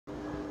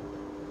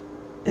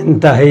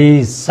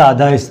इंतहाई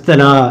सादा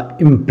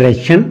इस्तिलाह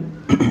इम्प्रेशन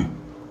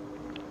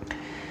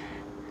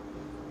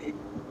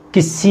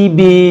किसी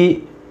भी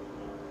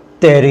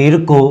तहरीर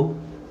को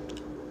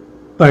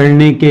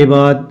पढ़ने के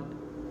बाद,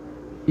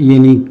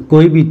 यानी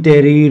कोई भी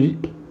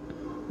तहरीर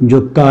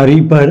जो कारी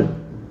पर,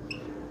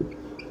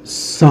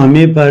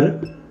 सामे पर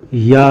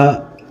या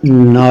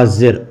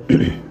नाज़िर,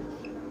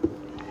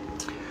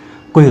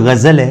 कोई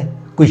गज़ल है,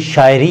 कोई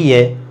शायरी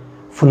है,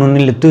 फ़नून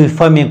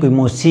लतीफ़ा में कोई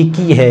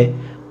मौसीकी है,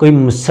 कोई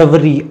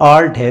मصوری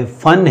आर्ट है,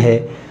 फ़न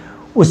है,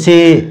 उसे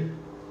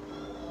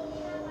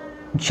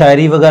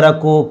शायरी वगैरह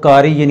को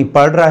कारी यानी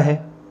पढ़ रहा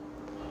है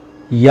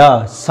या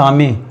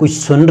सामे कुछ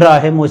सुन रहा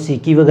है,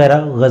 मौसीकी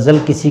वगैरह, गज़ल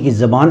किसी की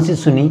ज़बान से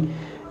सुनी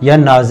या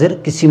नाज़िर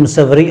किसी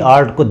मصوری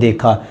आर्ट को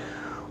देखा,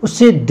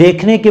 उसे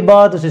देखने के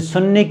बाद, उसे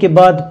सुनने के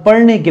बाद,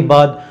 पढ़ने के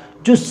बाद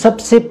जो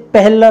सबसे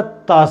पहला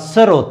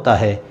तासर होता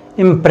है,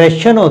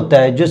 इम्प्रेशन होता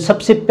है, जो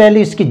सबसे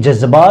पहले इसकी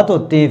जज्बात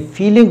होते हैं,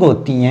 फीलिंग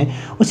होती हैं,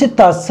 उसे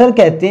तासर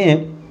कहते हैं।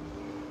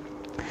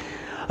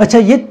 अच्छा,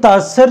 ये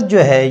तासर जो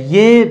है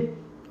ये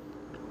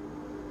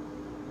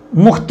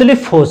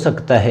मुख्तलिफ हो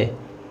सकता है।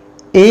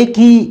 एक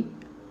ही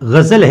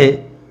गज़ल है,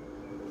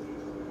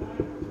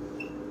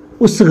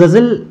 उस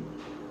गज़ल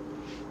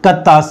का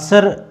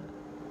तासर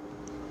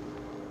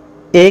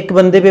एक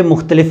बंदे पे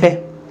मुख्तलिफ है,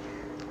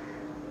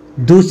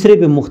 दूसरे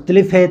पे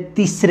मुख्तलिफ है,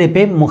 तीसरे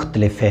पे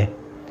मुख्तलिफ है।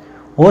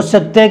 हो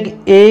सकता है कि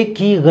एक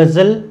ही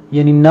गज़ल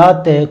यानी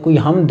नात है, कोई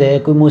हमद है,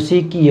 कोई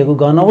मौसीकी है, कोई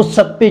गाना, वो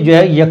सब पे जो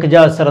है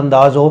यकजा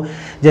असरअंदाज हो।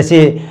 जैसे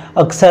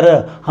अक्सर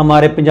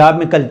हमारे पंजाब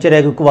में कल्चर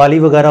है कि कवाली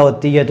वगैरह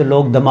होती है तो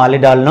लोग धमाले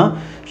डालना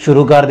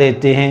शुरू कर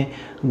देते हैं,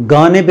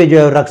 गाने पे जो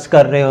है रक्स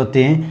कर रहे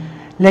होते हैं।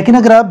 लेकिन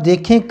अगर आप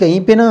देखें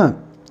कहीं पे ना,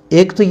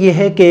 एक तो ये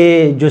है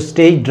कि जो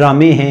स्टेज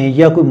ड्रामे हैं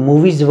या कोई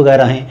मूवीज़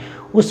वगैरह हैं,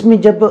 उसमें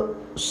जब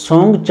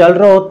सॉन्ग चल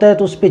रहा होता है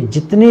तो उस पर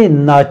जितने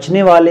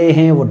नाचने वाले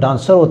हैं, वो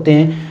डांसर होते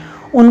हैं,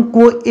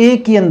 उनको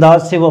एक ही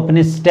अंदाज से वो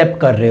अपने स्टेप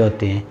कर रहे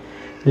होते हैं।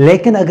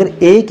 लेकिन अगर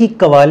एक ही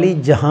कवाली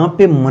जहाँ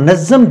पे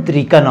मुनज़्ज़म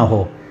तरीका ना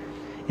हो,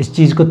 इस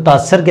चीज़ को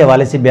तासर के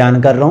हवाले से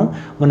बयान कर रहा हूँ,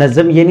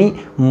 मुनज़्ज़म यानी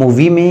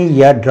मूवी में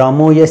या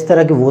ड्रामों या इस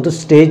तरह के, वो तो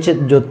स्टेज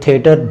जो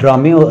थिएटर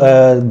ड्रामे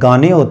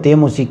गाने होते हैं,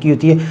 मौसीकी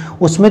होती है,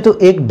 उसमें तो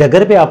एक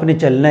डगर पे आपने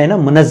चलना है ना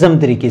मुनज़्ज़म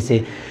तरीके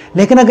से।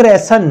 लेकिन अगर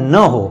ऐसा ना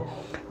हो,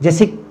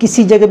 जैसे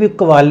किसी जगह भी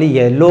कवाली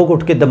है, लोग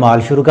उठ के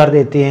धमाल शुरू कर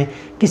देते हैं,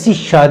 किसी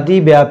शादी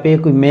ब्याह पे,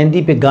 कोई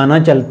मेहंदी पे गाना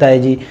चलता है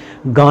जी,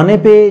 गाने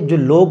पे जो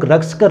लोग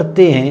रक्स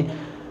करते हैं,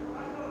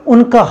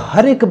 उनका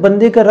हर एक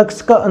बंदे का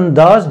रक्स का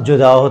अंदाज़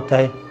जुदा होता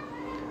है।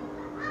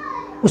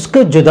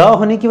 उसके जुदा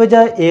होने की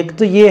वजह एक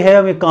तो ये है,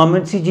 हमें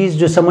कॉमन सी चीज़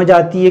जो समझ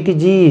आती है कि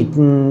जी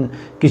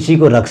किसी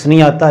को रक्स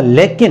नहीं आता,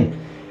 लेकिन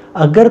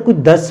अगर कोई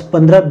 10,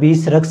 15,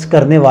 20 रक्स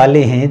करने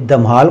वाले हैं,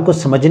 धमाल को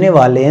समझने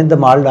वाले हैं,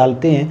 धमाल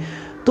डालते हैं,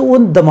 तो वो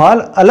धमाल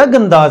अलग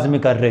अंदाज में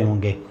कर रहे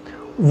होंगे।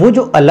 वो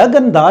जो अलग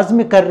अंदाज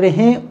में कर रहे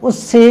हैं,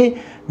 उससे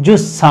जो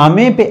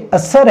सामे पे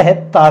असर है,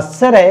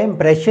 तासर है,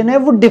 इम्प्रेशन है,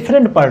 वो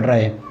डिफरेंट पड़ रहा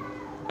है।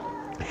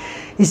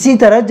 इसी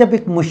तरह जब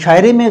एक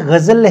मुशायरे में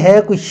गज़ल है,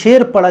 कोई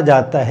शेर पढ़ा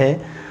जाता है,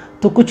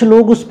 तो कुछ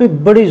लोग उस पर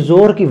बड़े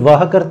ज़ोर की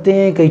वाह करते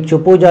हैं, कई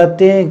चुप हो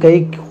जाते हैं, कई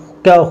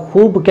क्या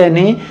खूब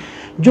कहने,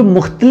 जो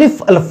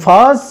मुख्तलिफ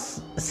अल्फाज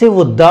से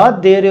वो दाद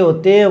दे रहे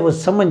होते हैं, वो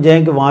समझ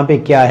जाएं कि वहाँ पे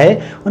क्या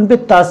है, उन पे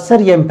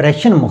तासर या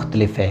इम्प्रेशन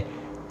मुख्तलिफ है।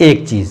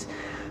 एक चीज़।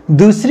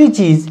 दूसरी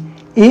चीज़,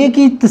 एक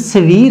ही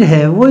तस्वीर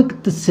है, वो एक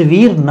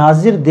तस्वीर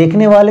नाज़िर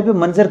देखने वाले पे,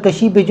 मंजर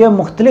कशी पे जो है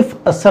मुख्तलिफ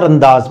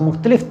असरअंदाज,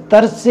 मुख्तलिफ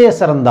तर्ज से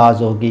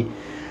असरअंदाज होगी।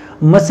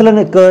 मसलन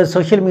एक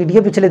सोशल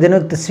मीडिया पिछले दिनों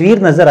एक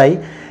तस्वीर नज़र आई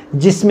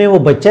जिसमें वो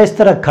बच्चा इस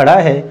तरह खड़ा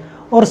है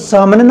और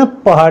सामने ना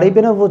पहाड़ी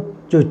पे ना वो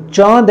जो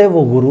चाँद है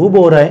वो गुरूब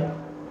हो रहा है,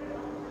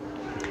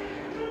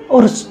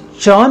 और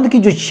चाँद की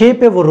जो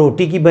शेप है वो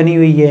रोटी की बनी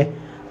हुई है।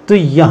 तो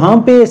यहाँ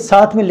पे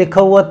साथ में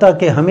लिखा हुआ था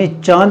कि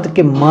हमें चाँद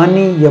के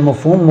मानी या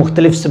मफ़हूम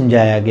मुख्तलिफ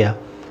समझाया गया।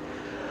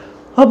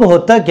 अब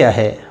होता क्या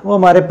है, वो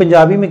हमारे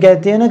पंजाबी में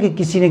कहते हैं ना कि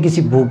किसी ने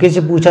किसी भूखे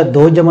से पूछा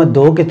 2 +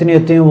 2 कितने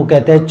होते हैं, वो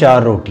कहता है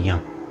 4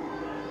 रोटियाँ।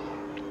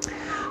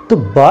 तो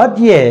बात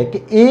यह है कि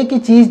एक ही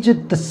चीज़ जो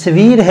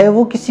तस्वीर है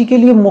वो किसी के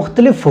लिए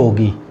मुख्तलिफ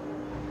होगी,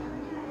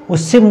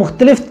 उससे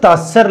मुख्तलिफ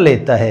तासर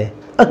लेता है।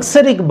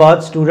 अक्सर एक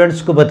बात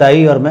स्टूडेंट्स को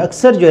बताई और मैं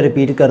अक्सर जो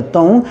रिपीट करता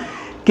हूँ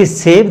कि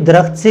सेब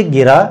दरख्त से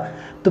गिरा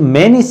तो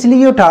मैंने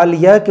इसलिए उठा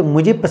लिया कि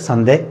मुझे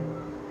पसंद है,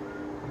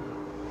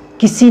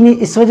 किसी ने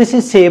इस वजह से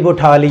सेब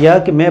उठा लिया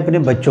कि मैं अपने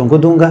बच्चों को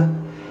दूंगा,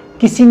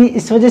 किसी ने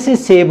इस वजह से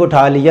सेब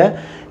उठा लिया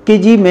कि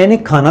जी मैंने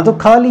खाना तो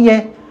खा लिया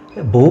है,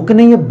 भूख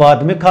नहीं है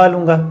बाद में खा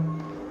लूँगा,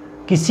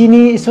 किसी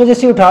ने इस वजह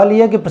से उठा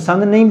लिया कि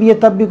पसंद नहीं भी है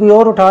तब भी कोई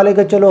और उठा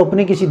लेगा, चलो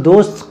अपने किसी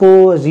दोस्त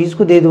को, अजीज़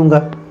को दे दूँगा।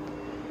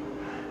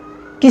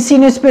 किसी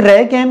ने इस पर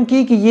राय कायम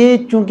की कि ये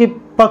चूँकि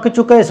पक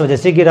चुका है इस वजह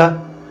से गिरा,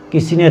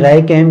 किसी ने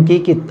राय कायम की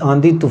कि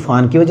आंधी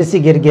तूफ़ान की वजह से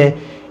गिर गया है।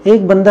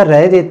 एक बंदा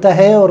राय देता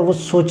है और वो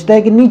सोचता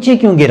है कि नीचे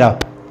क्यों गिरा,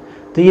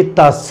 तो ये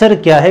तासर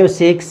क्या है,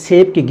 उसे एक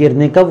सेब के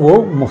गिरने का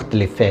वो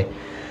मुख्तलिफ है।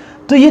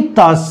 तो ये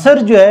तासर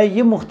जो है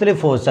ये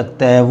मुख्तलिफ हो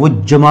सकता है, वो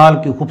जमाल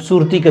की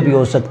खूबसूरती का भी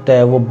हो सकता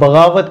है, वो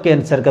बगावत के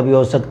अंसर का भी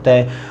हो सकता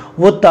है,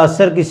 वो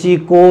तासर किसी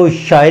को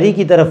शायरी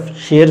की तरफ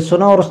शेर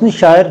सुना और उसने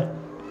शायर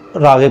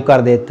राग़िब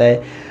कर देता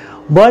है।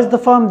 बाज़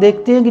दफ़ा हम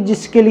देखते हैं कि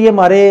जिसके लिए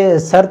हमारे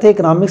सर थे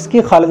इकनॉमिक्स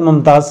के खालिद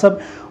मुमताज़ साहब,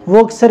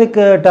 वो अक्सर एक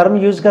टर्म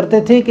यूज़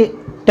करते थे कि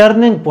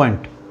टर्निंग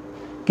पॉइंट,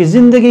 कि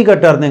ज़िंदगी का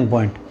टर्निंग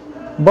पॉइंट।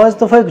 बाज़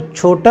दफ़ा एक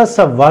छोटा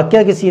सा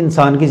वाक़या किसी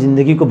इंसान की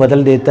ज़िंदगी को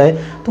बदल देता है,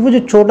 तो वो जो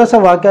छोटा सा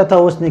वाक़या था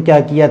उसने क्या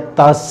किया,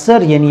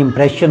 तासर यानी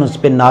इम्प्रेशन उस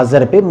पे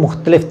नाज़र पे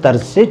मुख्तलिफ़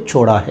तर्ज से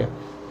छोड़ा है।